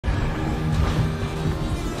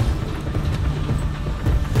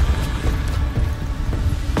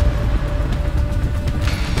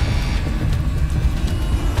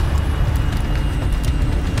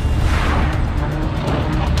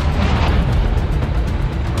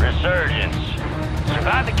Resurgence.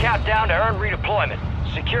 Survive the countdown to earn redeployment.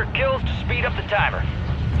 Secure kills to speed up the timer.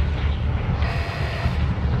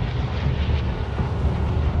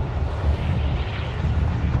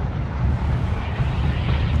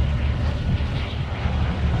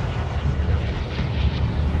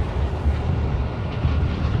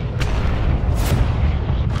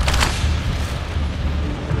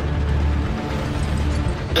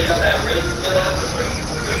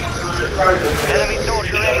 Enemy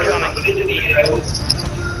soldier incoming.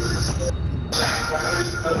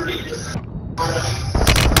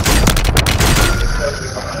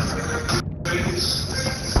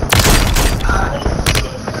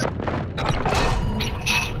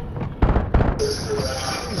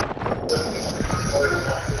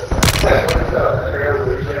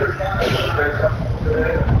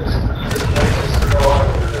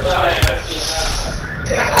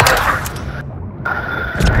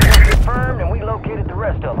 Confirmed, and we located the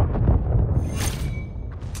rest of them.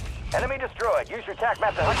 Enemy destroyed. Use your TAC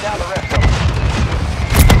map to hunt down the rest of them.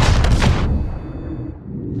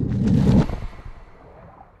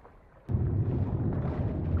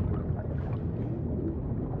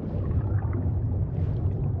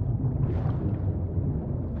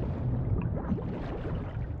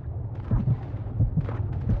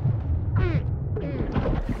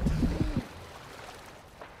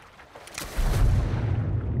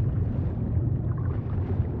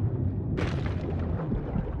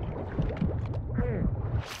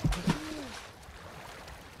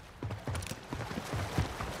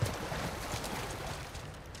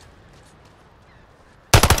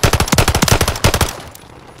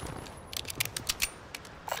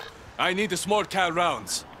 I need the small cal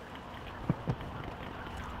rounds.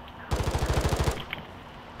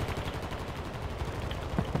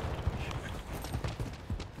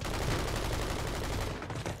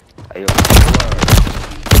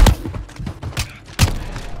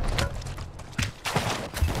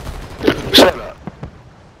 Shut up.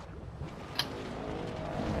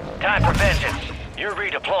 Time for vengeance. You're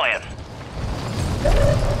redeploying.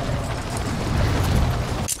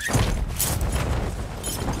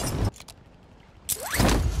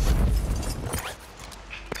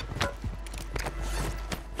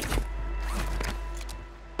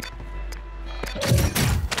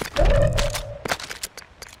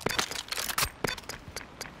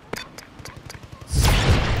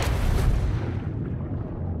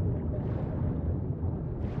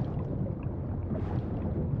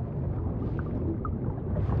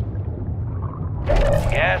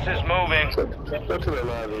 Gas is moving. Go to the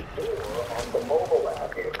lobby. On the mobile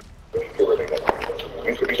app here.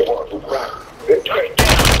 You should be the one who brought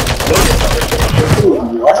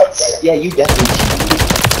What? Yeah, you definitely cheated.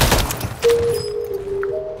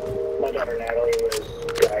 My daughter Natalie was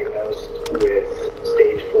diagnosed with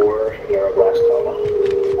stage 4 neuroblastoma.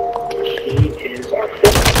 She is our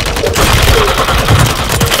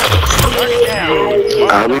Touchdown.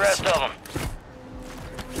 Mark the rest of them.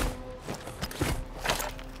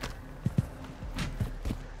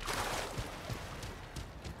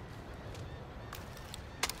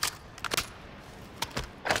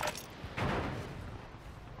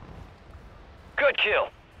 Good kill.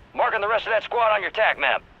 Marking the rest of that squad on your TAC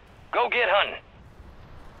map. Go get hunting.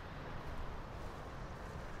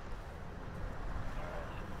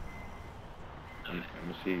 Let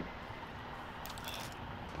me see.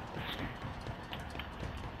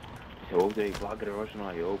 Yo, they block it and rushing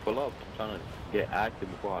on. Yo, pull up. I'm trying to get active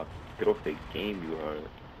before I get off the game, you heard.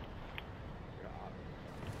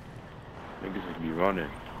 Niggas just be running.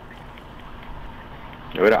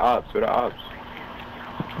 Yo, where the ops? Where the ops?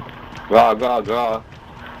 Go.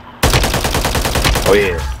 Oh,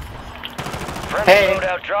 yeah. Friendly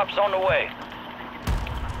loadout drops on the way.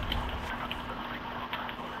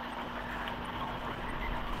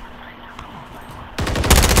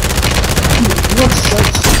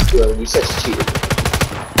 You said cheated.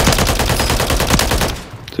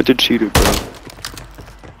 Such a cheater, bro.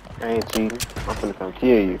 I ain't cheating. I'm finna come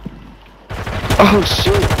kill you. Oh,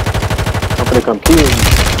 shit. I'm finna come kill you.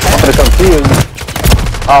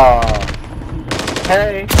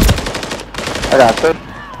 Hey. I got this.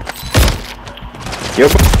 Yo,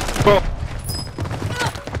 bro.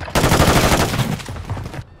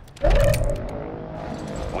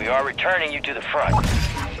 We are returning you to the front.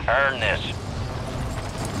 Earn this.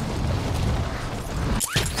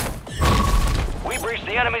 We breached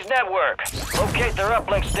the enemy's network. Locate their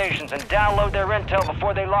uplink stations and download their intel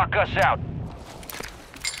before they lock us out.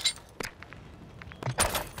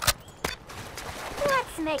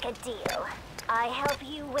 Let's make a deal. I help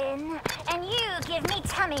you win, and you give me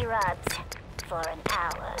tummy rubs for an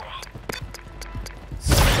hour.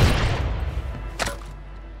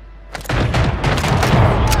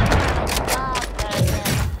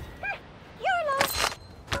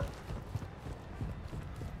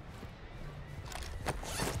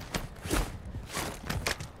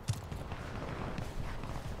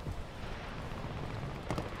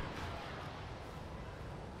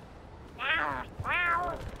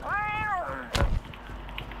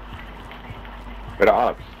 Where the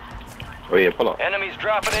ops? Oh yeah, pull up. Enemies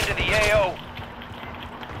dropping into the AO.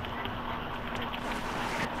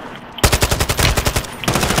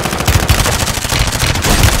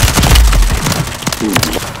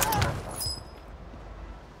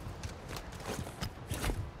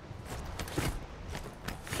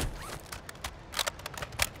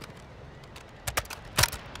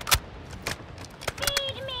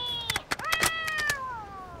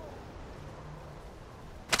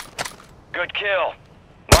 Good kill.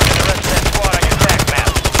 Marking the rest of that squad on your attack map.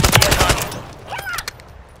 Get hunting.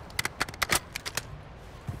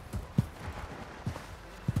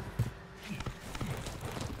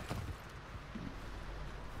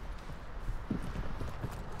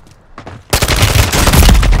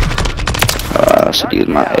 'em. Should use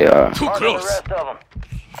my AR. Too Marking the close. rest of them.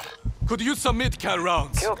 Could use some mid-cal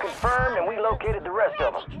rounds. Kill confirmed, and we located the rest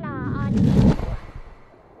of them.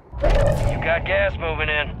 You got gas moving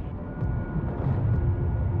in.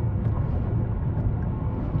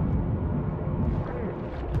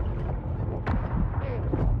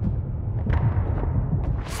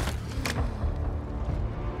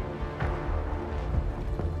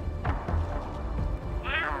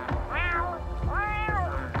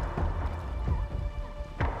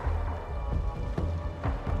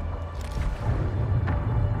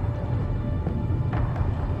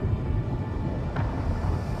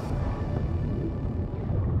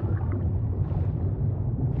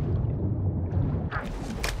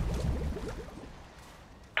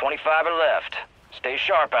 $25 are left. Stay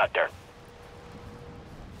sharp out there.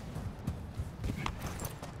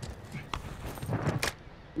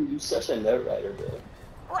 You such a nerd writer, bro.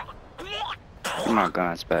 My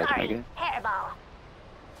gun's back, Sorry, nigga. hairball.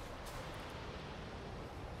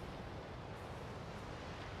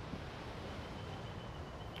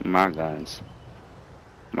 My guns.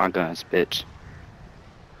 My guns, bitch.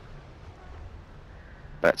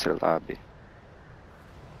 Back to the lobby.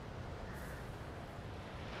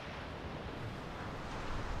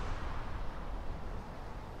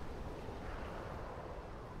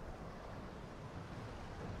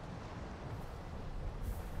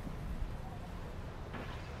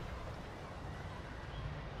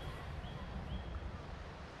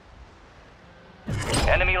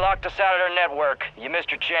 Enemy locked us out of their network. You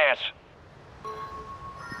missed your chance.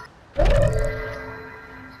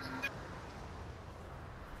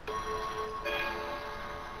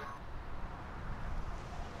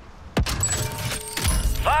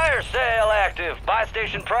 Fire sale active. Buy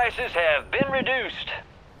station prices have been reduced.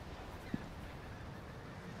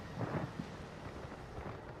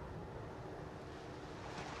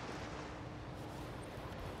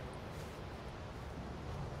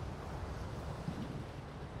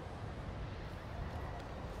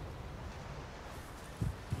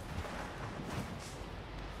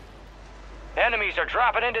 Enemies are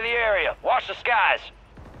dropping into the area. Watch the skies.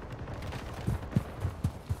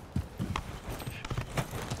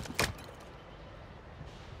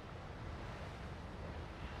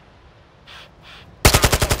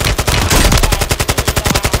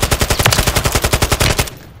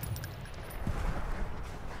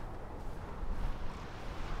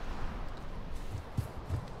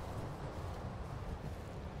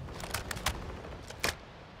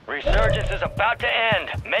 Resurgence is about to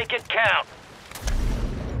end. Make it count.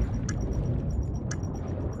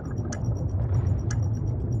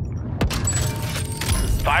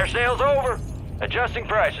 Fire sale's over. Adjusting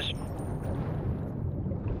prices.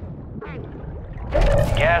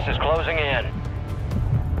 Gas is closing in.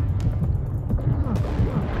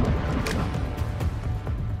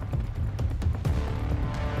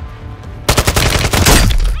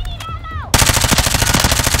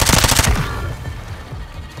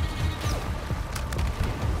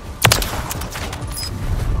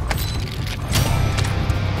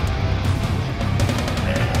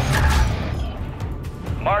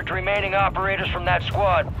 Marked remaining operators from that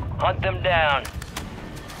squad. Hunt them down.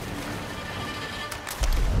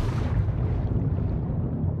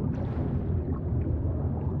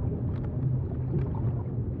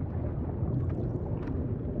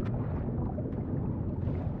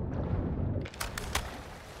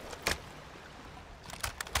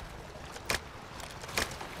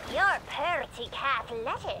 You're pretty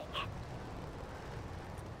athletic.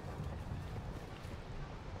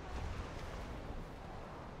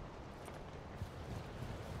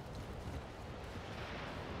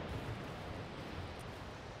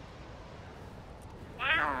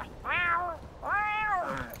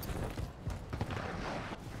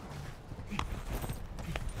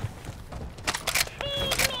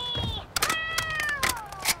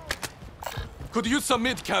 Could use some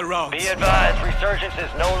mid-cal rounds. Be advised, resurgence is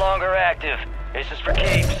no longer active. This is for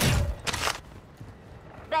keeps.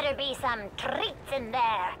 Better be some treats in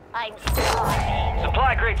there. I'm starving.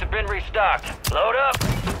 Supply crates have been restocked. Load up.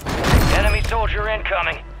 Enemy soldier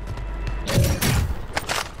incoming.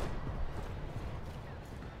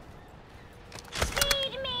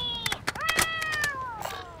 Feed me!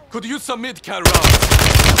 Could use some mid-cal rounds.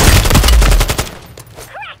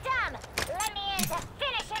 Cracked him! Let me in to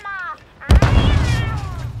finish him off!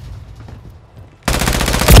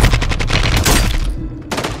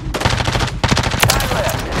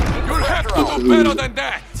 You'll have to do better than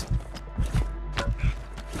that.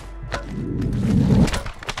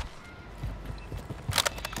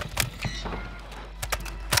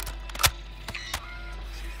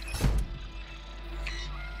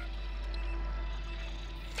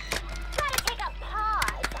 Gotta take a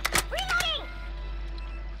pause. Reloading!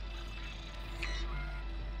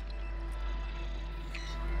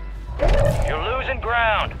 You're losing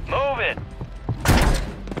ground. Move it.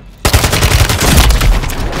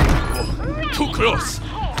 Too close.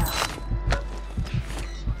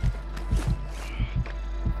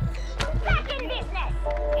 Back in business!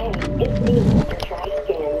 Hey, it's me, Mr.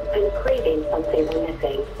 Try-Skin. I'm craving something we're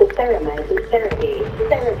missing. The ceramides and therapy.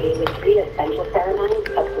 Therapy with 3 essential ceramides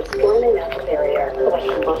helps restore the nose barrier,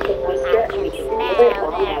 collecting muscle moisture, and we can feel it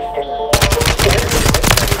long after.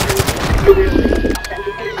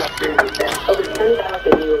 Over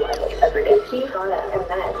 10,000 new arrivals every day. Key product and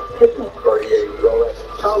meds. Christmas Cartier Rolex.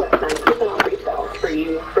 All that time, keep it on resale. For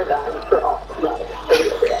you, for them, for all. Love. The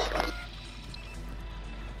real deal.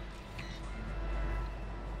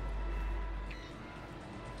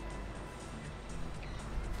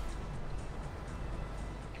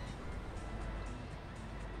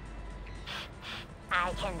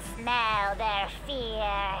 I can smell their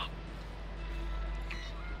fear.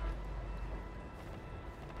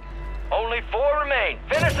 Only 4 remain.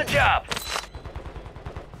 Finish the job.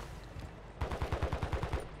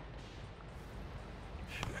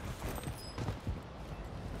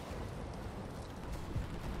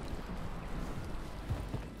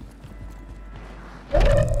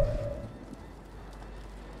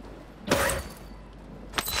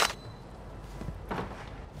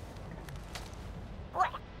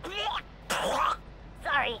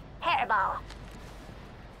 Sorry, hairball.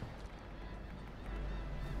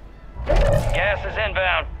 Gas is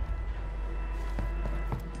inbound.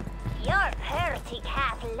 You're pretty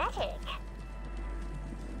athletic.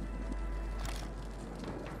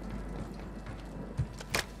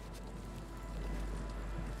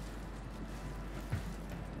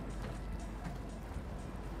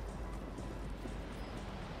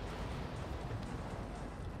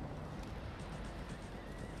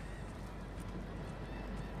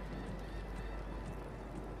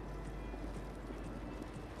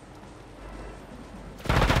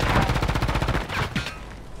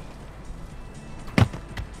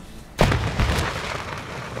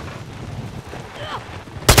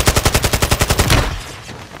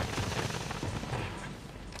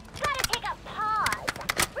 Gotta take a pause.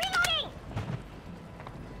 Reloading!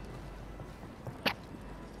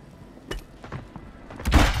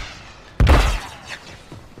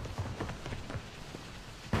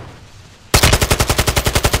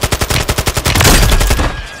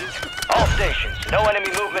 All stations, no enemy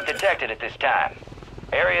movement detected at this time.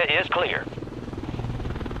 Area is clear.